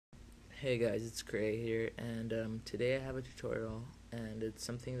Hey guys, it's Gray here, and today I have a tutorial, and it's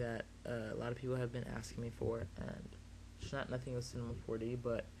something that a lot of people have been asking me for, and it's not nothing with Cinema 4D,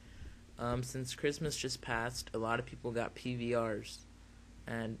 but since Christmas just passed, a lot of people got PVRs,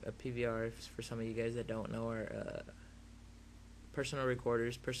 and a PVR, for some of you guys that don't know, are personal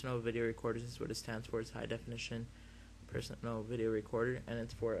recorders. Personal video recorders is what it stands for. It's high definition personal video recorder, and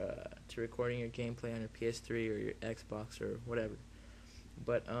it's for to recording your gameplay on your PS3 or your Xbox or whatever.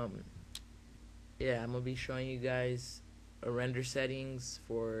 But yeah, I'm gonna be showing you guys render settings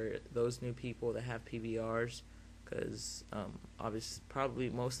for those new people that have PVRs, because obviously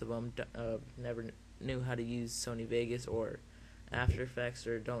probably most of them never knew how to use Sony Vegas or After Effects,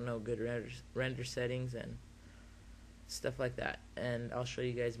 or don't know good render settings and stuff like that. And I'll show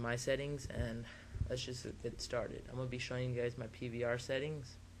you guys my settings, and let's just get started. I'm gonna be showing you guys my PVR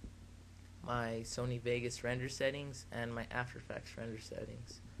settings, my Sony Vegas render settings, and my After Effects render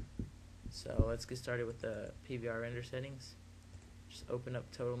settings. So let's get started with the PVR render settings. Just open up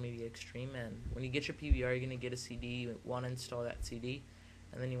Total Media Extreme, and when you get your PVR, you're going to get a CD. You want to install that CD,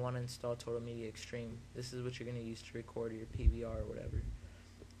 and then you want to install Total Media Extreme. This is what you're going to use to record your PVR or whatever.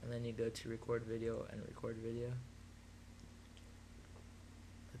 And then you go to Record Video and Record Video.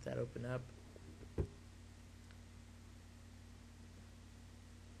 Let that open up.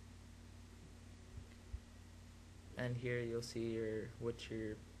 And here you'll see your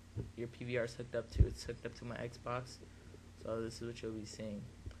PVR is hooked up to. It's hooked up to my Xbox, so this is what you'll be seeing.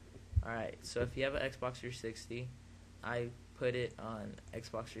 Alright, so if you have an Xbox 360, I put it on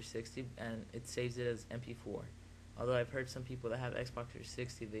Xbox 360 and it saves it as MP4. Although I've heard some people that have Xbox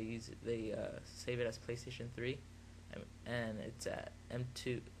 360, they save it as PlayStation 3, and it's at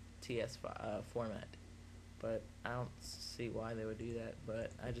M2 TS format. But I don't see why they would do that,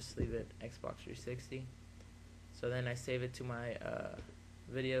 but I just leave it Xbox 360. So then I save it to my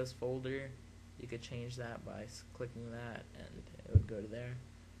videos folder. You could change that by clicking that, and it would go to there.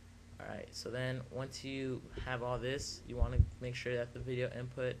 Alright, so then once you have all this, you want to make sure that the video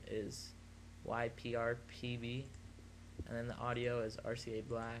input is YPRPB, and then the audio is RCA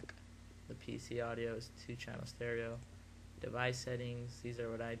black. The PC audio is 2-channel stereo. Device settings, these are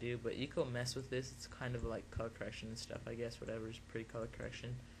what I do, but you can mess with this. It's kind of like color correction and stuff, I guess. Whatever is pretty color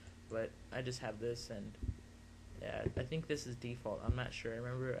correction, but I just have this, and yeah, I think this is default. I'm not sure. I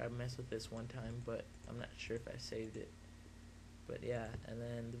remember I messed with this one time, but I'm not sure if I saved it. But yeah, and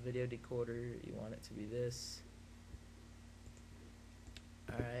then the video decoder, you want it to be this.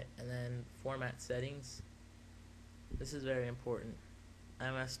 Alright, and then format settings. This is very important.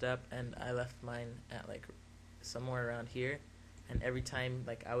 I messed up and I left mine at like somewhere around here, and every time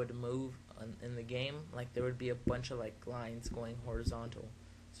like I would move in the game, like there would be a bunch of like lines going horizontal.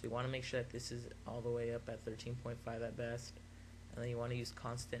 So you want to make sure that this is all the way up at 13.5 at best, and then you want to use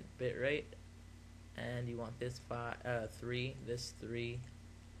constant bit rate, and you want this 3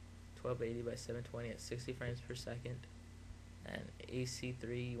 1280 by 720 at 60 frames per second, and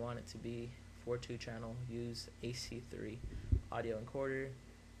AC3 you want it to be 4:2 channel. Use AC3 audio encoder,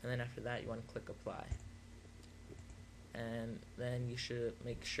 and then after that you want to click apply, and then you should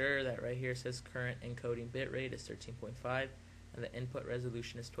make sure that right here it says current encoding bit rate is 13.5. and the input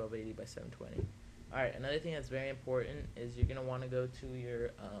resolution is 1280 by 720. Alright, another thing that's very important is you're going to want to go to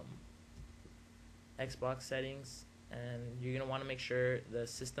your Xbox settings, and you're going to want to make sure the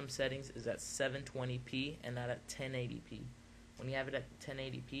system settings is at 720p and not at 1080p. When you have it at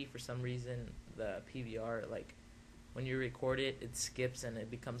 1080p, for some reason the PVR, like when you record it, it skips and it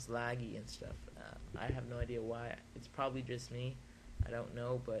becomes laggy and stuff. I have no idea why. It's probably just me. I don't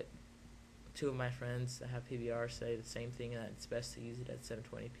know, but two of my friends that have PVR say the same thing, that it's best to use it at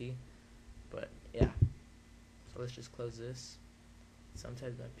 720p. But yeah, so let's just close this.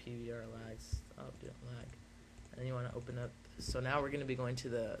 Sometimes my PVR lags. Oh, it didn't lag. And then you want to open up. So now we're going to be going to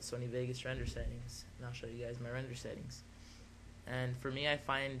the Sony Vegas render settings, and I'll show you guys my render settings. And for me, I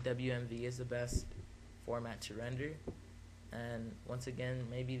find WMV is the best format to render. And once again,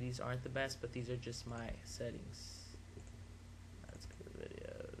 maybe these aren't the best, but these are just my settings. Let's go to videos.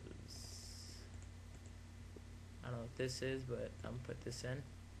 I don't know what this is, but I'm gonna put this in.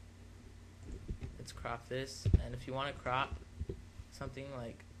 Let's crop this, and if you want to crop something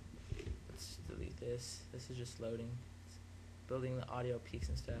like, let's delete this. This is just loading, it's building the audio peaks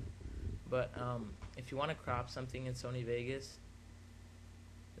and stuff. But if you want to crop something in Sony Vegas,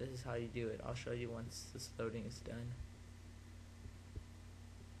 this is how you do it. I'll show you once this loading is done.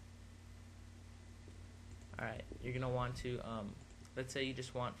 Alright, you're gonna want to let's say you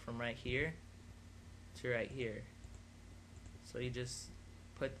just want from right here to right here. So you just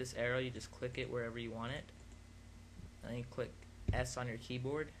put this arrow, you just click it wherever you want it, and then you click S on your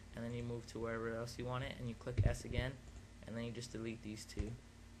keyboard, and then you move to wherever else you want it, and you click S again, and then you just delete these two.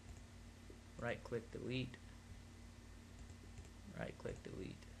 Right click, delete. Right click,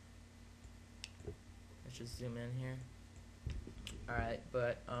 delete. Let's just zoom in here. Alright,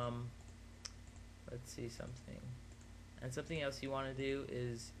 but let's see something. And something else you want to do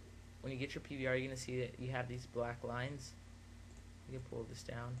is, when you get your PVR, you're going to see that you have these black lines. You can pull this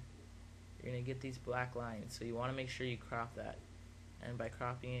down. You're going to get these black lines, so you want to make sure you crop that. And by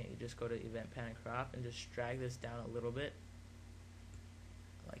cropping it, you just go to Event Pan and Crop, and just drag this down a little bit,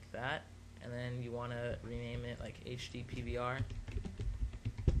 like that. And then you want to rename it like HD PVR,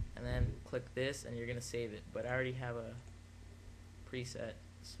 and then click this, and you're going to save it. But I already have a preset,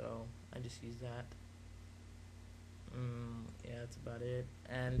 so I just use that. Yeah, that's about it.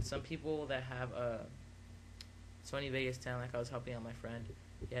 And some people that have a Sony Vegas 10, like I was helping out my friend,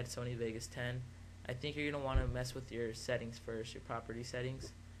 he had Sony Vegas 10. I think you're going to want to mess with your settings first, your property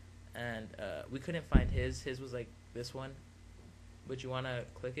settings. And we couldn't find his. His was like this one. But you want to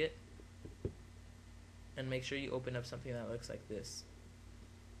click it, and make sure you open up something that looks like this.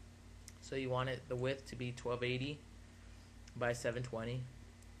 So you want it, the width to be 1280 by 720.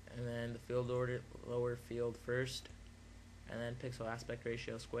 And then the field order, lower field first. And then pixel aspect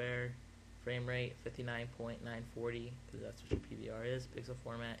ratio square. Frame rate 59.940, because that's what your PVR is. Pixel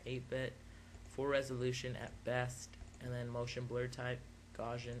format 8-bit. Full resolution at best. And then motion blur type,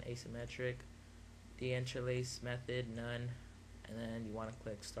 Gaussian, asymmetric. Deinterlace method, none. And then you want to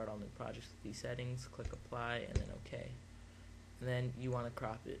click start all new projects with these settings. Click apply, and then OK. And then you want to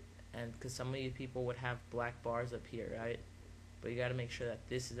crop it. And because some of you people would have black bars up here, right? But you got to make sure that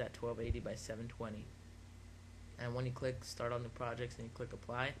this is at 1280 by 720. And when you click start on new projects and you click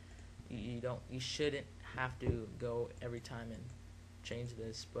apply, you shouldn't have to go every time and change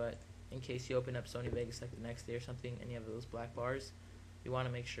this. But in case you open up Sony Vegas like the next day or something and you have those black bars, you want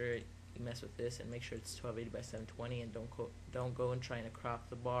to make sure you mess with this and make sure it's 1280 by 720, and don't go and trying to crop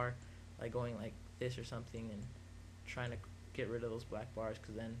the bar like going like this or something and trying to get rid of those black bars,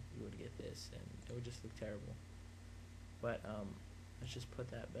 because then you would get this and it would just look terrible. But let's just put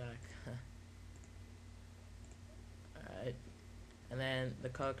that back. Alright, and then the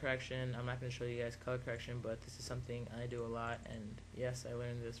color correction, I'm not going to show you guys color correction, but this is something I do a lot, and yes, I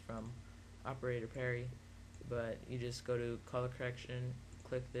learned this from Operator Perry. But you just go to color correction,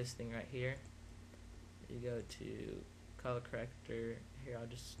 click this thing right here, you go to color corrector. Here, I'll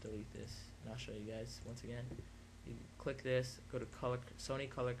just delete this and I'll show you guys once again. You click this, go to Sony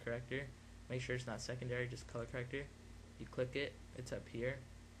color corrector, make sure it's not secondary, just color corrector. You click it, it's up here,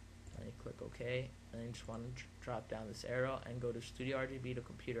 and you click OK, and then you just want to drop down this arrow and go to Studio RGB to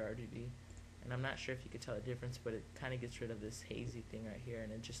Computer RGB. And I'm not sure if you could tell the difference, but it kind of gets rid of this hazy thing right here,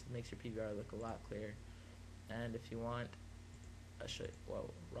 and it just makes your PVR look a lot clearer. And if you want, I'll show you, whoa,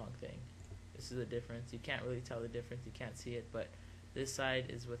 wrong thing. This is the difference. You can't really tell the difference, you can't see it, but this side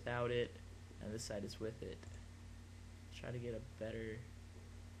is without it, and this side is with it. Try to get a better,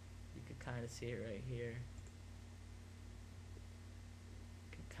 you could kind of see it right here.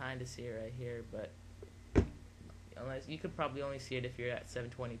 You can kind of see it right here, but unless you could probably only see it if you're at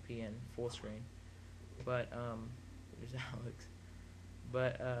 720p and full screen. But there's Alex.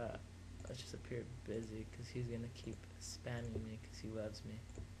 But let's just appear busy, because he's gonna keep spamming me because he loves me.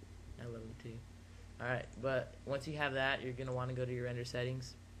 I love him too. Alright, but once you have that, you're gonna want to go to your render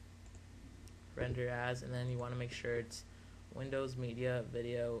settings, render as, and then you want to make sure it's Windows Media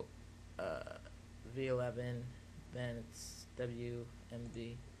Video V11, then it's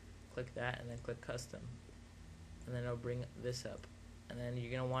WMV. Click that and then click custom, and then it'll bring this up, and then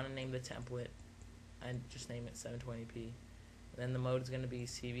you're gonna want to name the template and just name it 720p. And then the mode is gonna be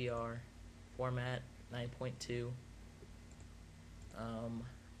CVR, format 9.2,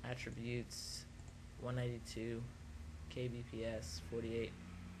 attributes 192, kbps 48,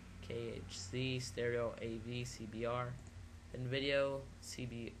 KHC, stereo AV, CBR. Then video,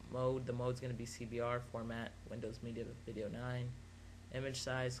 CB mode, the mode's going to be CBR, format, Windows Media Video 9. Image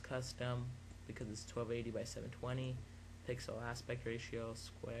size, custom, because it's 1280 by 720. Pixel aspect ratio,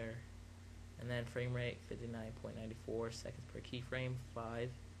 square. And then frame rate, 59.94 seconds per keyframe, 5.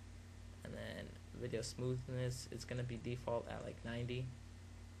 And then video smoothness, it's going to be default at like 90.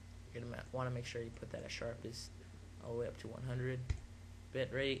 You're going to want to make sure you put that at sharpest all the way up to 100. Bit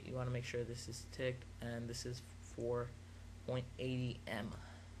rate, you want to make sure this is ticked, and this is 4.80M.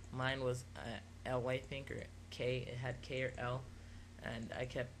 Mine was L, I think, or K. It had K or L, and I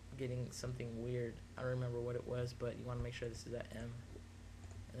kept getting something weird. I don't remember what it was, but you want to make sure this is at M.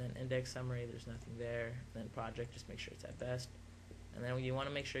 And then index summary, there's nothing there. And then project, just make sure it's at best. And then you want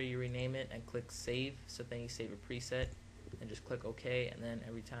to make sure you rename it and click save, so then you save a preset. and just click OK, and then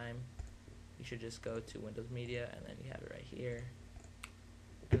every time you should just go to Windows Media, and then you have it right here,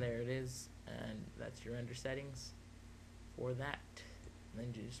 and there it is, and that's your render settings for that. And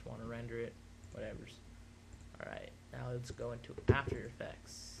then you just want to render it, whatever's. Alright, now let's go into After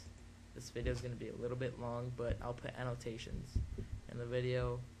Effects. This video is going to be a little bit long, but I'll put annotations in the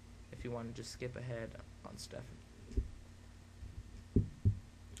video if you want to just skip ahead on stuff.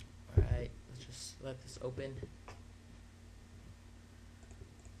 Alright, let's just let this open.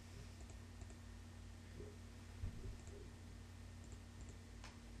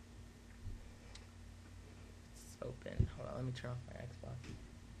 It's open. Hold on, let me turn off my Xbox.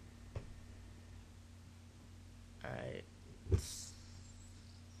 Alright.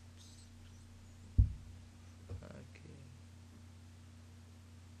 Okay.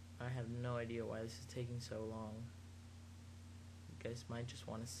 I have no idea why this is taking so long. You guys might just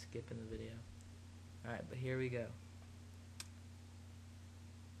want to skip in the video. Alright, but here we go.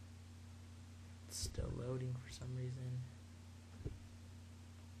 It's still loading for some reason.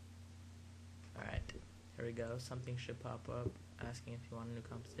 Alright, here we go. Something should pop up asking if you want a new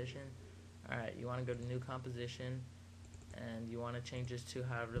composition. Alright, you want to go to new composition, and you want to change this to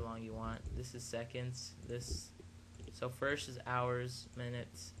however long you want. This is seconds. So first is hours,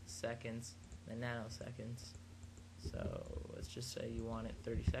 minutes, seconds, then nanoseconds. So let's just say you want it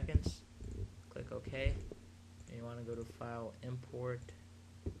 30 seconds. Click OK. And you want to go to File, Import.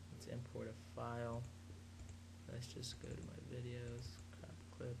 Let's import a file. Let's just go to my videos, crop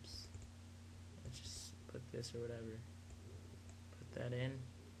clips. Let's just put this or whatever. Put that in.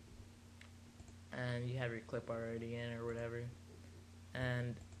 And you have your clip already in or whatever.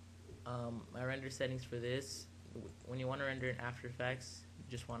 And my render settings for this, when you want to render in After Effects, you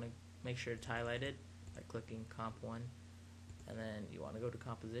just want to make sure it's highlighted by clicking Comp 1, and then you want to go to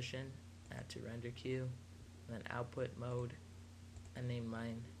Composition, add to Render Queue, and then Output Mode. I named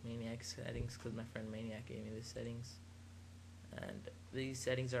mine Maniac Settings because my friend Maniac gave me the settings. And these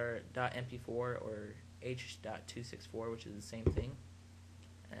settings are .mp4 or h.264, which is the same thing.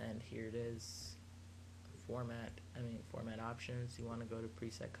 And here it is. Format options. You want to go to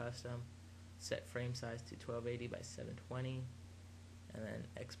Preset Custom, set frame size to 1280 by 720, and then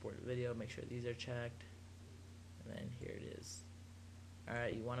export video. Make sure these are checked, and then here it is.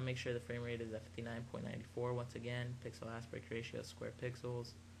 Alright, you want to make sure the frame rate is at 59.94. Once again, pixel aspect ratio, square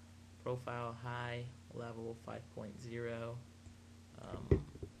pixels, profile high, level 5.0,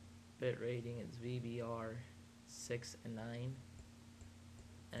 bit rating is VBR 6 and 9,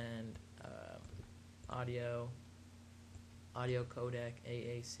 and audio codec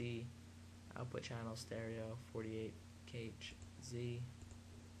AAC, output channel stereo 48 kHz,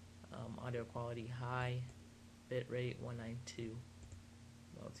 audio quality high, bit rate 192,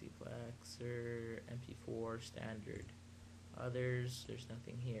 multiplexer MP4 standard, others, there's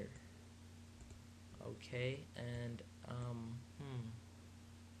nothing here. Okay, and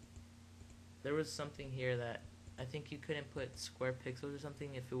there was something here that I think you couldn't put square pixels or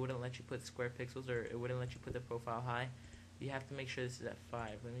something. If it wouldn't let you put square pixels, or it wouldn't let you put the profile high, you have to make sure this is at 5.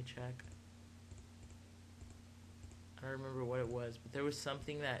 Let me check. I don't remember what it was, but there was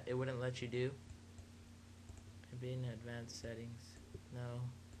something that it wouldn't let you do. Maybe in advanced settings. No.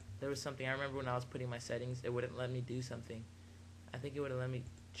 There was something. I remember when I was putting my settings, it wouldn't let me do something. I think it wouldn't let me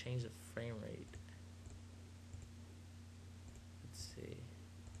change the frame rate. Let's see.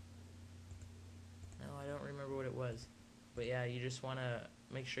 No, I don't remember what it was. But yeah, you just want to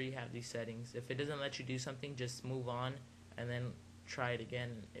make sure you have these settings. If it doesn't let you do something, just move on and then try it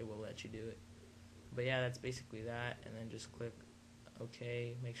again. It will let you do it. But yeah, that's basically that. And then just click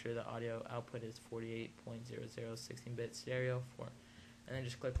OK. Make sure the audio output is 48.00 16-bit stereo and then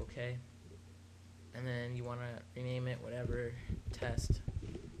just click OK. And then you want to rename it whatever, test.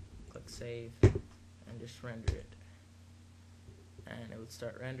 Click save and just render it. And it would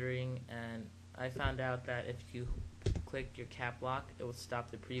start rendering, and I found out that if you click your cap lock, it will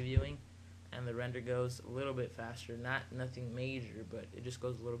stop the previewing, and the render goes a little bit faster. Nothing major, but it just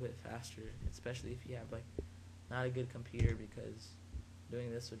goes a little bit faster, especially if you have like not a good computer, because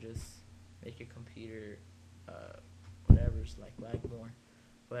doing this will just make your computer whatever's like lag more.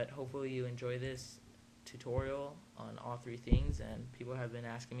 But hopefully you enjoy this tutorial on all three things, and people have been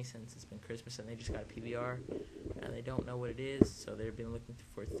asking me since it's been Christmas and they just got a PVR and they don't know what it is, so they've been looking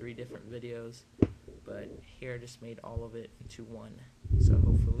for 3 different videos, but here I just made all of it into one. So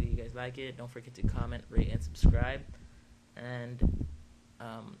hopefully you guys like it. Don't forget to comment, rate, and subscribe. And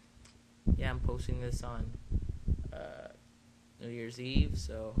yeah, I'm posting this on New Year's Eve,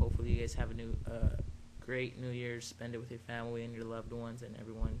 so hopefully you guys have a great New Year's. Spend it with your family and your loved ones and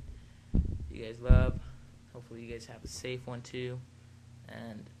everyone you guys love. hopefully you guys have a safe one too.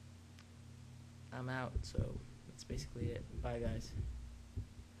 And I'm out, so that's basically it. Bye, guys.